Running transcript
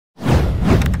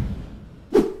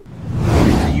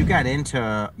got into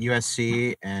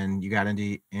USC and you got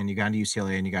into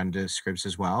UCLA and you got into Scripps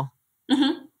as well.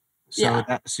 Hmm. So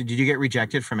Yeah. did you get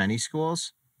rejected from any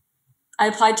schools? I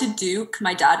applied to Duke.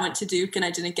 My dad went to Duke and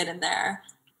I didn't get in there.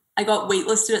 I got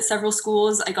waitlisted at several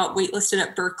schools. I got waitlisted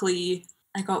at Berkeley.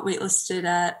 I got waitlisted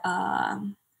at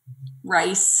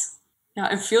Rice.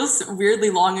 Yeah, it feels weirdly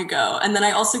long ago. And then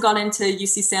I also got into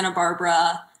UC Santa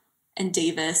Barbara and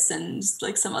Davis and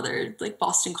like some other like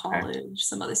Boston Okay. College,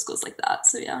 some other schools like that.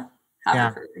 So yeah, Yeah,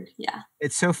 haven't heard. Yeah.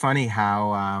 it's so funny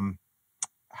how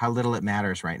little it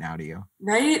matters right now to you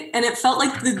Right? And it felt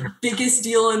like the biggest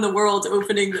deal in the world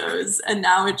opening those. And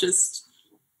now it just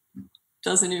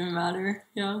doesn't even matter.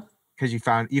 Yeah. because you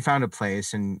found a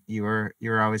place and you were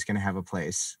always going to have a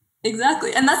place.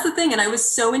 Exactly. And that's the thing. And I was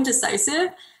so indecisive.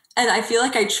 And I feel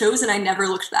like I chose and I never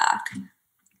looked back,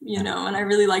 Yeah. and I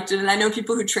really liked it. And I know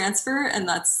people who transfer and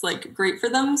that's like great for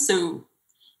them. So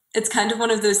it's kind of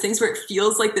one of those things where it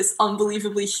feels like this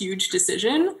unbelievably huge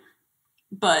decision,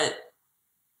 but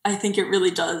I think it really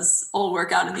does all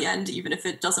work out in the end. Even if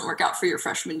it doesn't work out for your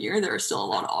freshman year, there are still a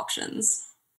lot of options.